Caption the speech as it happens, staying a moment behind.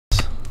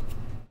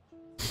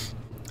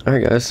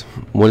Alright guys,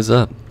 what is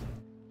up?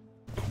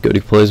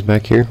 GoatyPlays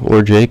back here,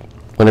 or Jake,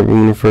 whatever you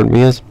want to refer to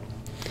me as.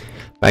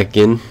 Back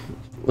again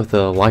with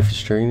Life is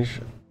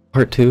Strange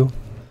Part 2,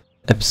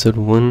 Episode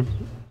 1.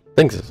 I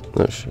think it's,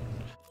 no shit.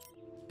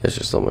 It's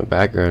just on my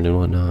background and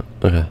whatnot.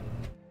 Okay.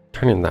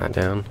 Turning that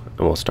down and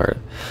we'll start it.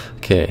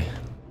 Okay.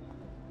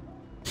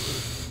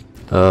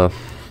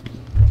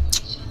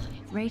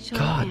 Rachel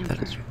God, Amber.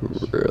 that is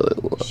really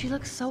low. She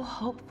looks so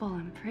hopeful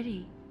and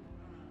pretty.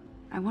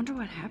 I wonder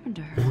what happened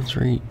to her. What's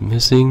right?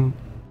 Missing.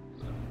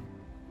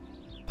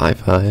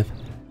 5-5.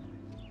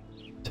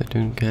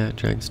 Tattooed cat,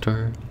 drag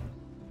star.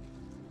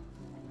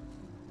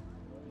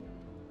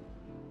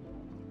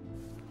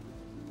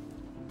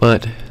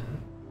 But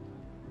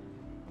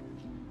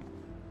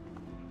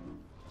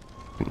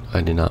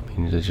I did not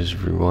mean to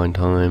just rewind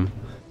time.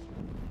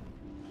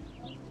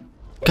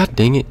 God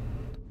dang it.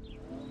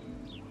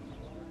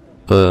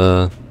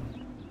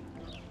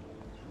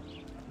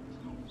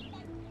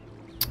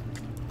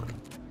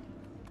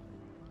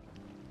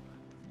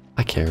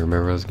 I can't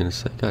remember what I was gonna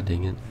say. God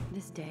dang it.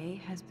 This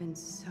day has been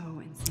so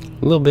insane.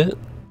 A little bit.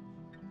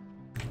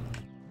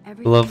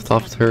 Love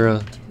thought her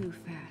too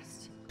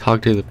fast.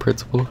 talk to the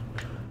principal.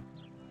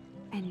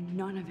 And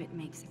none of it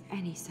makes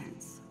any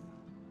sense.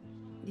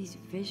 These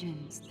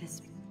visions,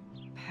 this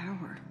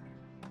power.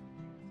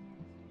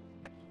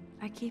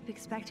 I keep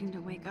expecting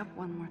to wake up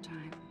one more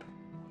time.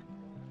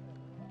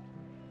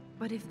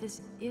 But if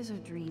this is a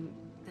dream,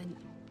 then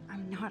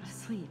I'm not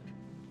asleep.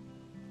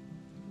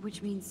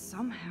 Which means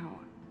somehow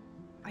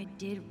I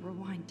did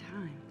rewind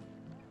time.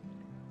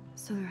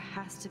 So there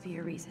has to be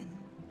a reason.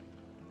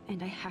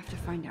 And I have to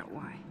find out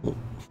why. Well,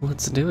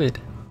 let's do it.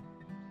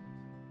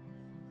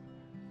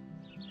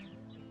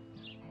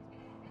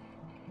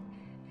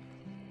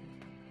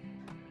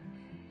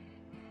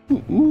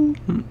 Ooh,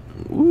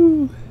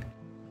 ooh.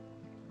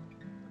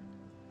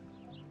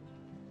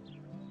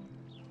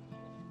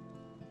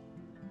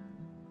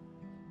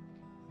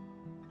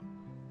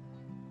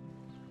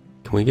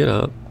 Can we get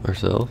up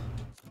ourselves?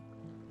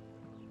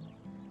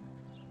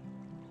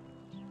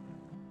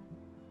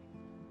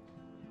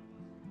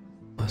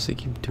 Why does he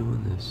keep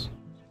doing this?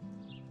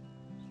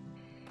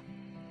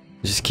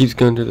 It just keeps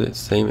going to the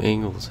same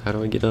angles. How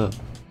do I get up?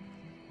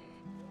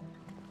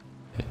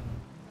 Okay.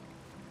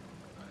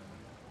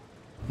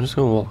 I'm just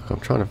gonna walk. I'm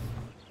trying to.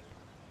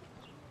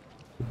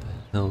 What the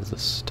hell is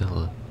this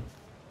Stella?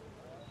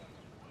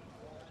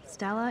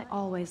 Stella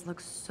always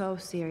looks so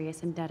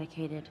serious and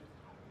dedicated.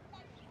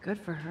 Good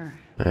for her.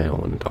 I don't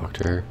want to talk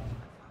to her.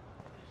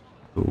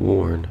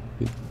 Warn.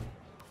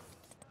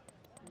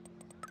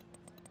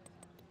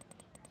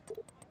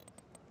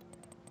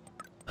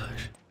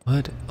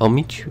 What? I'll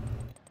meet you.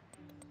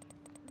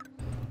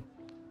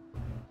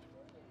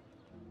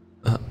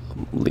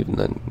 I'm leaving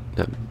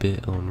that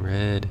bit on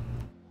red.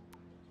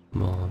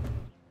 Mom.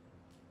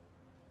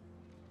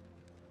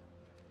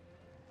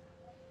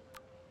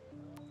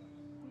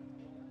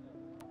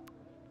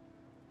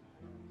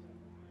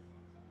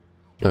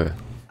 Okay.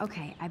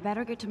 Okay, I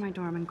better get to my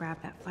dorm and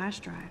grab that flash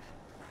drive.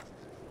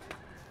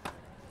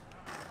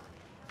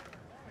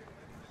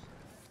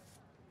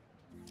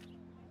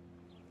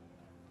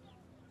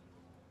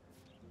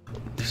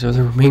 These are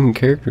the remaining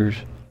characters.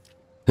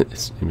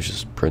 His name's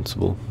just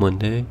Principal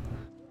Monday.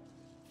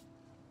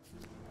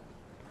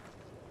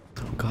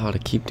 Oh god, I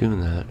keep doing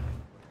that.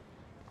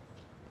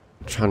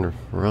 I'm trying to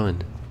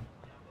run.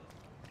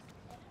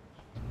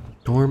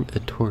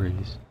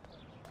 Dormitories.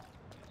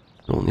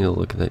 I don't need to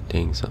look at that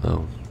dang so.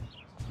 Oh.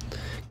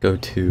 Go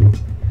to.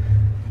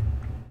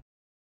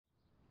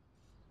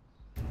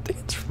 I think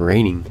it's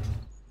raining.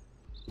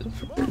 Is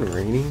it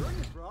raining?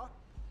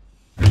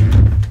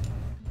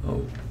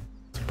 Oh.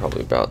 It's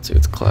probably about to.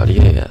 It's cloudy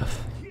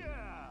AF.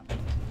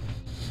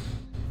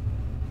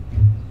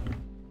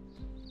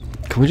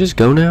 Can we just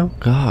go now?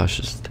 Gosh,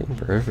 it's taking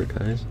forever,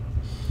 guys.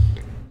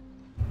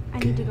 I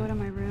need to go to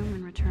my room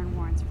and return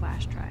Warren's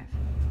flash drive.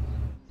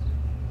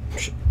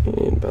 Shit,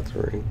 it ain't about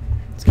to rain.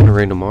 It's gonna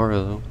rain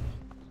tomorrow, though.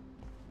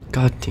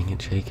 God dang it,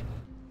 Jake.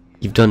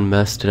 You've done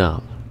messed it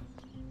up.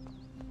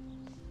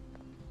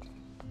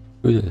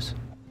 Who's this?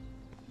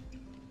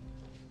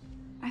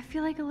 I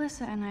feel like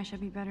Alyssa and I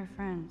should be better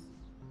friends.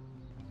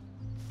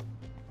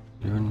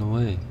 You're in the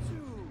way.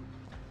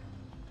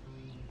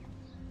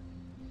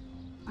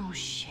 Oh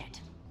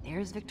shit.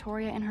 There's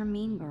Victoria and her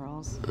mean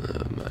girls.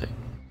 My.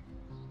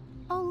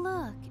 Oh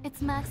look,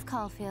 it's Max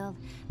Caulfield,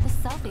 the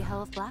selfie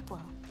hoe of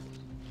Blackwell.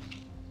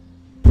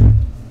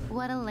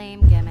 What a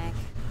lame gimmick.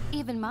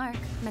 Even Mark,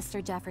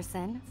 Mr.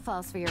 Jefferson,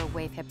 falls for your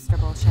wave hipster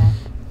bullshit.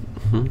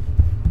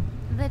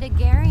 The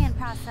Daguerrean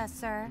process,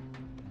 sir.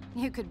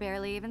 You could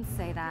barely even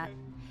say that.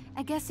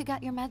 I guess you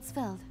got your meds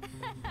filled.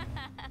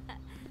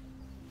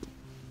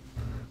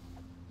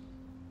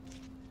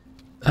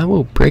 I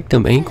will break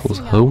them ankles,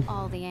 Guess you ho. know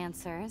all the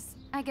answers.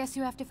 I guess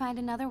you have to find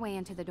another way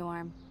into the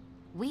dorm.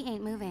 We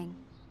ain't moving.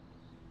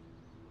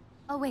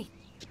 Oh wait,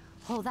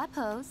 hold that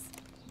pose.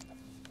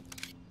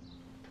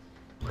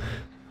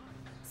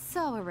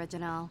 So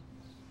original.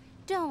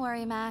 Don't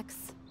worry,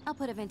 Max. I'll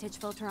put a vintage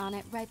filter on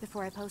it right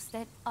before I post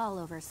it all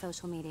over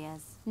social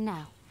medias.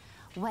 Now,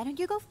 why don't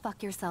you go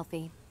fuck your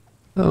selfie?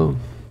 Oh.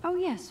 Oh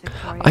yes,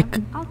 Victoria.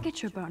 I'll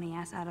get your bony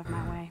ass out of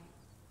my way.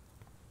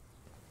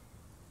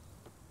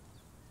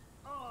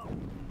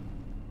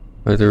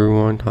 Whether we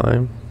want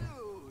time.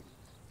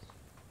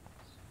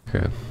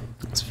 Okay,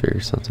 let's figure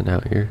something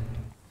out here.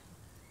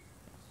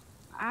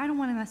 I don't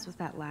want to mess with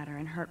that ladder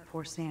and hurt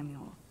poor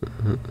Samuel.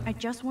 I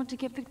just want to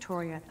get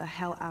Victoria the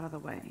hell out of the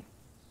way.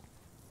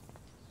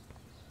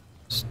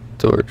 This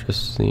door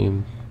just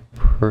seemed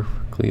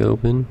perfectly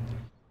open.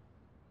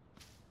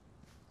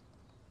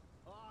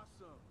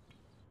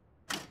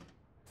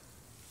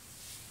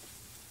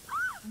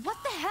 What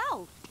the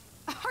hell?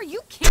 Are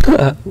you kidding?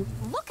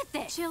 Look at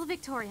this! Chill,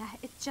 Victoria.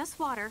 It's just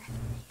water.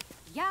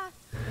 Yeah,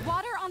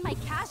 water on my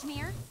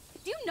cashmere.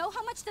 Do you know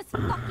how much this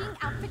fucking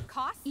outfit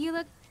costs? You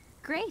look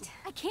great.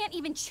 I can't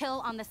even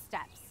chill on the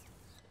steps.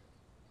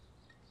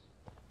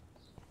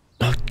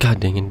 Oh, god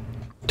dang it.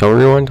 Don't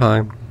rewind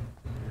time.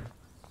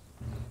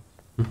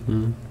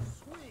 Do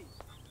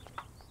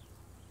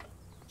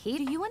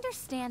you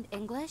understand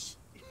English?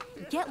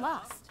 Get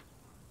lost.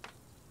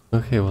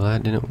 Okay, well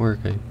that didn't work.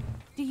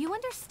 Do you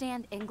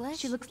understand English?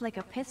 She looks like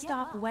a pissed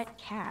off wet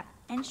cat,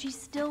 and she's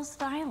still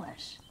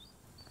stylish.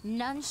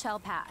 None shall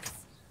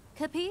pass.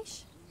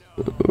 Capiche?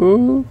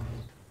 Ooh.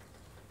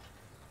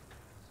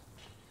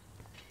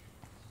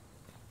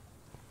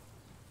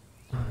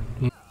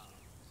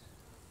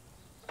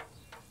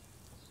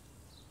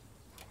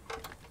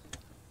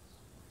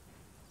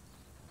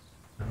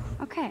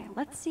 Okay,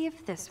 let's see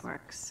if this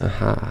works.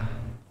 Aha.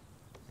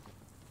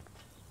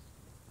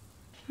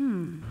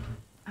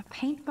 A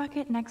paint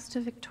bucket next to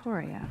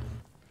Victoria.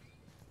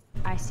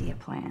 I see a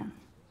plan.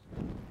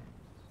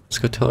 Let's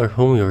go tell our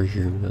homie over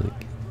here.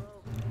 Like,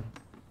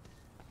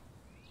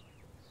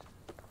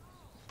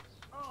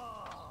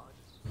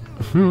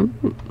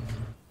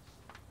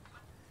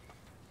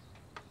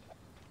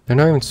 they're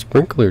not even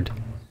sprinklered.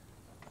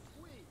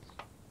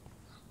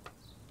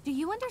 Do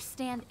you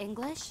understand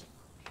English?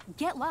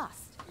 Get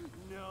lost.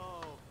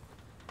 No.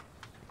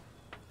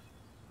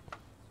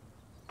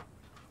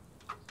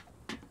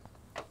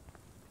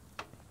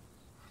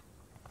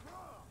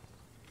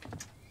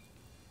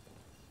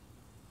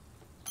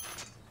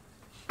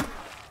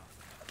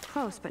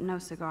 Close, but no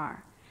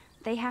cigar.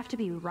 They have to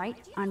be right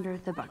under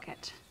the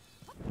bucket.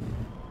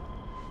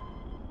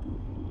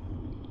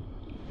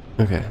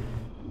 Okay.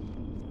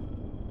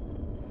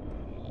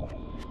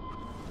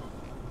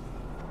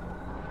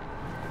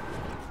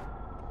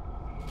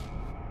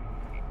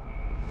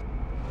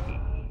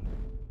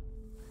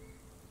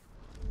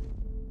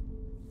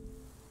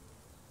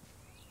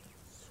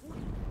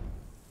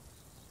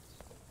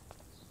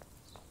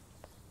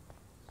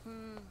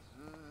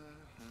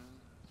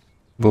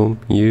 Boom,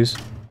 use.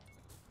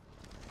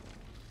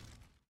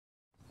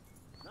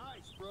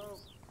 Nice, bro.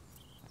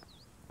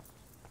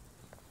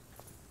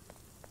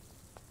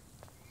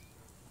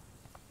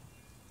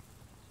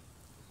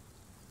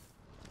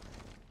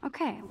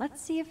 Okay, let's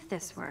see if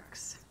this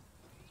works.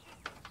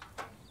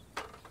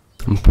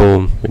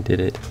 Boom, we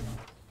did it.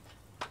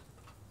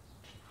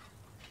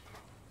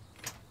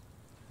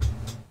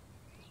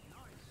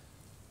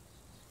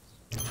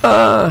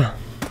 Ah!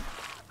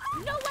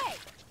 No way!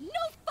 No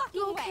fucking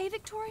You okay, way!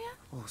 Victoria?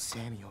 Oh,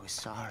 Samuel is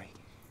sorry.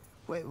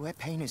 Wet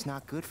paint is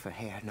not good for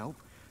hair, nope.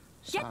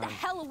 Get the Sorry.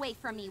 hell away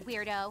from me,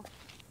 weirdo!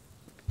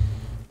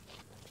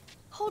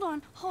 Hold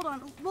on.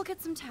 We'll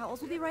get some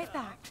towels. We'll be right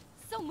back.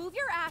 So move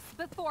your ass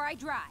before I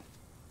dry.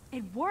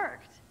 It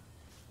worked.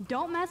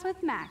 Don't mess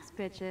with Max,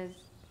 bitches.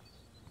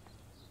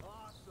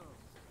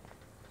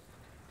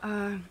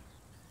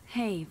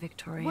 Hey,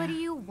 Victoria. What do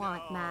you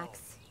want,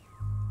 Max?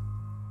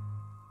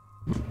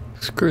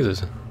 Screw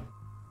this.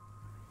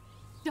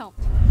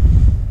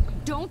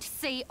 Don't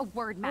say a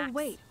word, Max. Oh,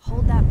 wait.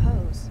 Hold that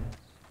pose.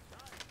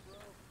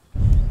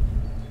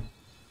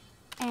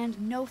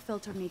 And no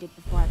filter needed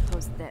before I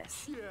post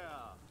this. Yeah.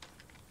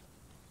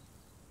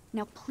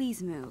 Now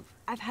please move.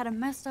 I've had a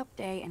messed up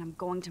day and I'm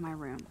going to my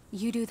room.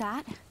 You do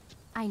that?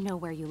 I know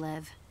where you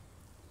live.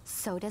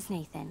 So does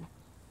Nathan.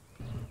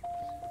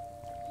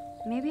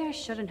 Maybe I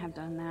shouldn't have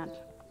done that.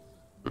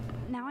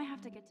 Now I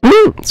have to get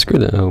to— Screw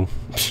that. Oh.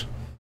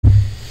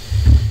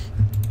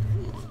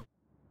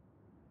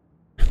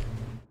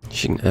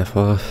 She can F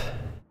off.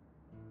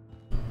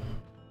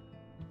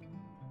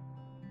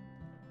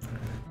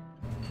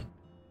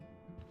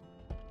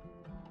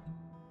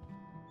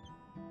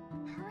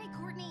 Hurry,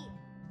 Courtney!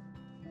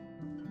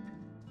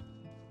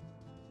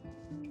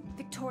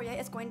 Victoria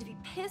is going to be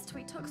pissed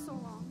we took so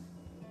long.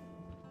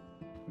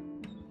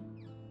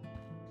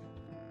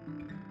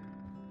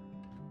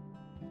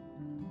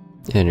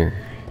 Enter.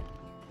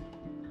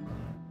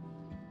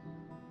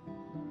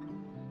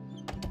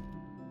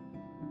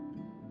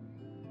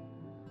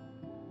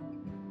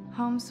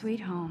 Home sweet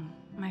home.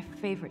 My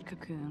favorite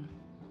cocoon.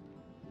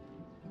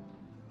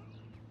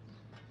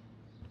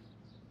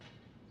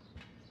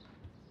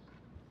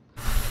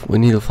 We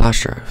need a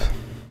flash drive.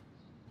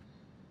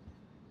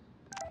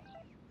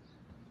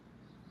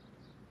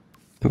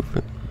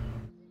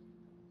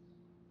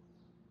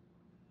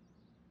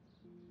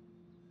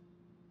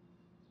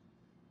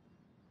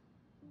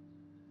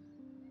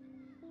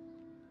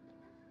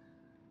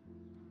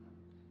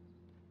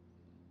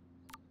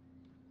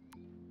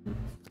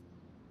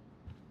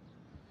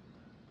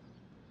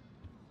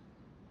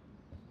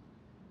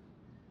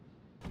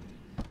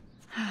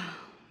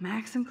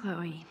 Max and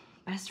Chloe,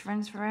 best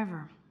friends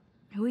forever.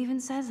 Who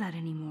even says that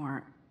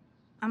anymore?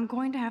 I'm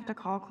going to have to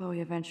call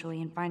Chloe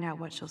eventually and find out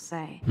what she'll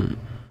say.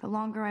 The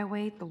longer I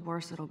wait, the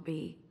worse it'll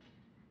be.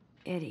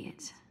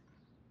 Idiot.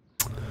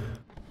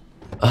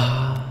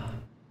 Oh,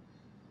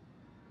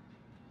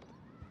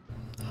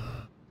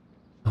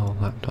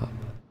 laptop.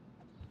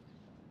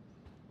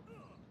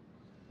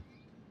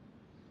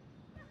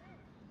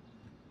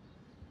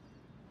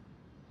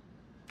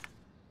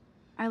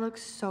 I look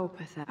so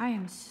pathetic. I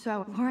am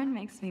so... Lauren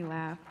makes me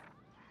laugh.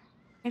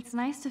 It's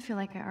nice to feel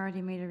like I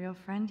already made a real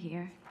friend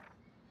here.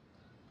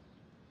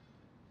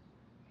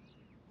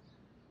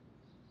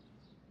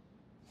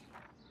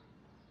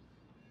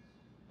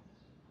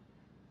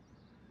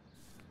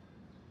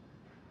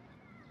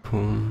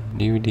 Boom.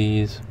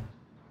 DVDs.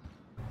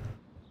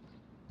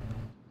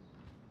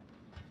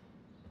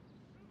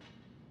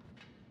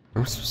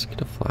 Am I supposed to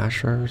get a flash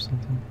drive or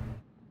something?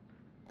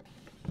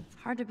 It's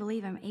hard to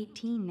believe I'm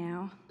 18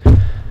 now.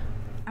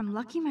 I'm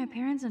lucky my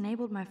parents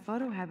enabled my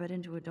photo habit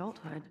into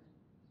adulthood.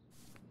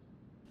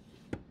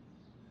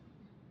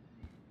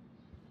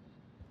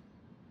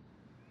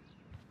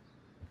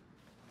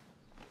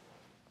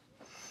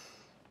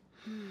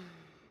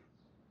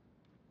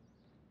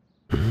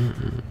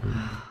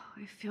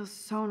 It feels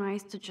so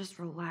nice to just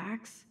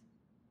relax.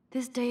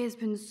 This day has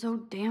been so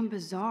damn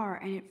bizarre,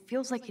 and it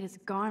feels like it has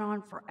gone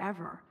on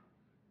forever.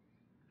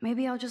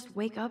 Maybe I'll just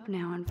wake up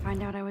now and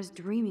find out I was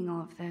dreaming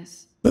all of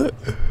this.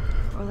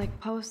 Or like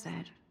Poe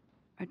said,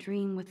 a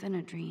dream within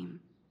a dream.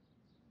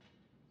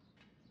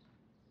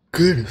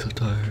 Goodness, I'm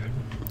tired.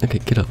 Okay,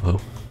 get up, Ho.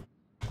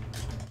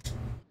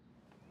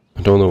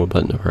 I don't know what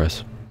button to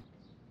press.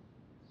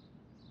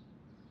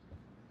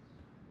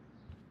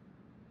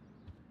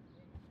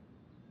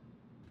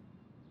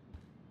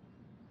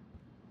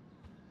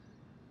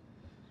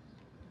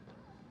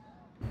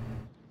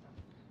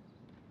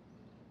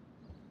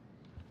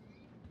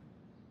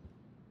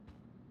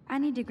 I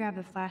need to grab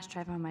the flash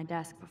drive on my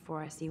desk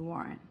before I see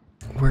Warren.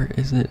 Where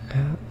is it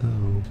at,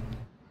 though?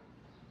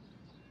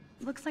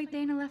 Looks like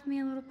Dana left me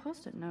a little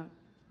post-it note.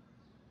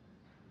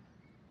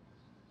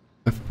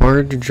 I've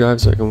borrowed your drive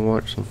so I can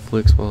watch some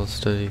flicks while I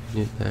study. If you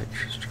need the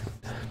extra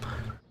strength.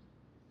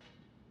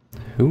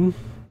 Who?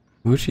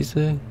 Who'd she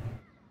say?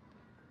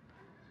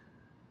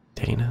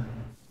 Dana?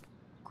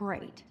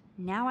 Great.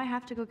 Now I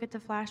have to go get the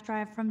flash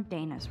drive from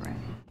Dana's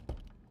room.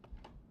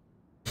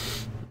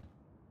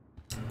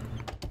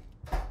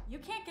 You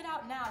can't get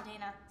out now,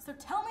 Dana, so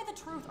tell me the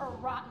truth or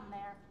rot in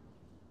there.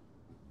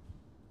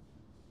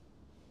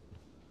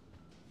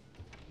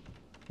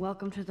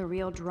 Welcome to the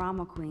real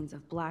drama queens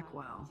of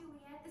Blackwell.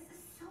 Juliet, this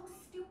is so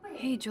stupid.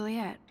 Hey,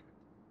 Juliet.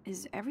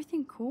 Is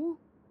everything cool?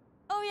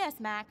 Oh yes,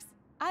 Max.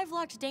 I've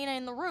locked Dana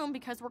in the room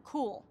because we're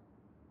cool.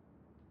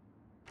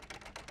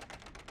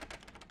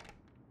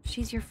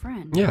 She's your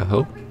friend. Yeah,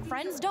 Ho.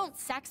 Friends don't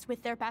sex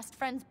with their best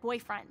friend's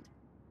boyfriend.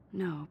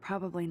 No,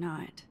 probably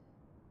not.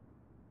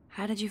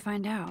 How did you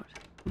find out?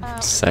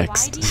 Sext.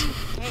 Why do you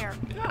care?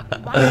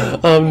 Why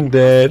do I'm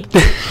dead.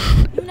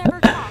 you never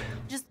talk?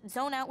 Just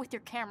zone out with your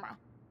camera.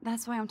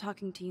 That's why I'm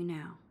talking to you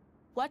now.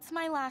 What's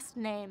my last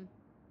name?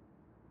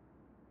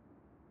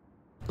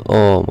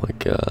 Oh my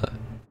god.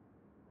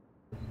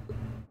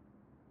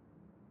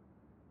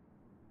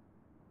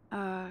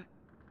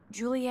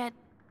 Juliet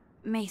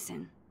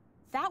Mason.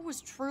 That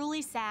was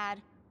truly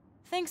sad.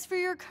 Thanks for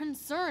your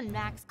concern,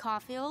 Max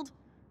Caulfield.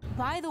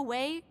 By the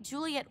way,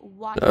 Juliet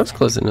Watson. That was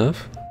close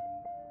enough.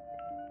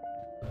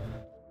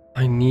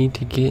 I need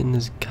to get in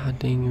this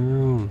goddamn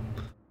room.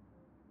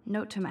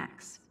 Note to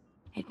Max.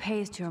 It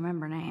pays to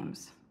remember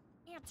names.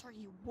 Answer,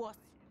 you wuss.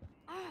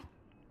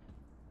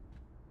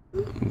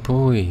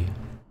 Boy.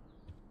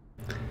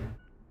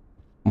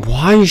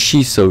 Why is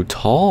she so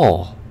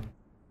tall?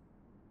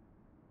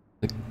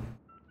 Like,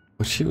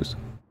 when she was...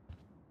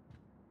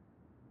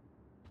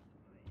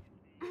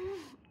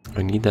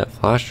 I need that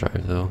flash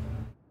drive though.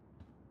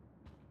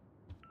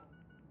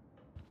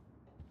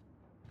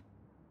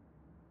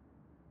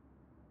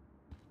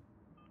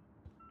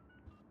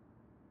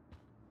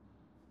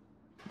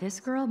 This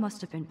girl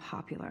must have been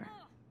popular.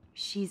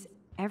 She's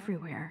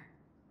everywhere.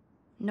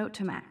 Note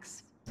to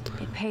Max.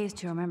 It pays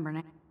to remember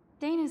names.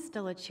 Dana's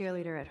still a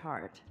cheerleader at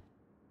heart.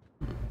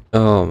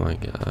 Oh my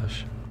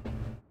gosh.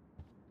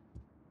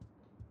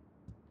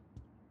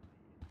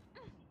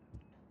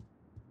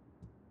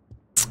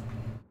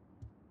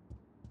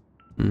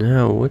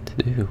 Now what to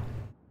do?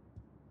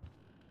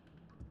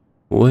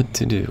 What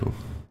to do?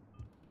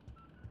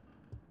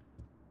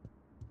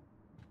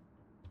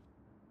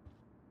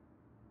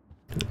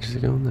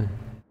 Just go in there.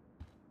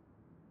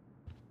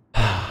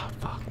 Ah,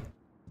 fuck.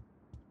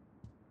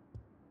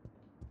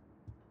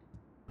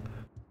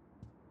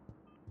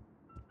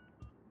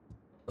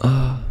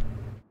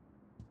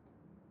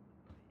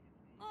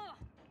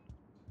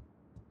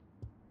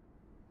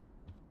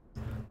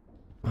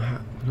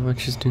 What do I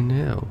just do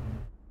now?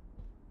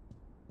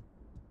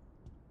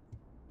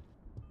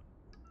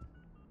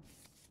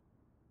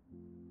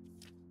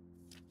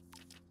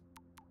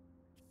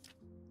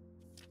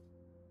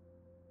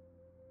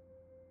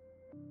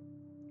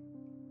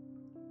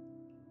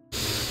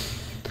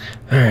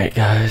 Alright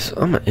guys,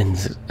 I'm gonna end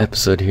this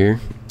episode here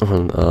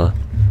on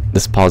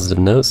this positive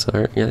note. So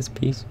alright guys,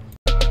 peace.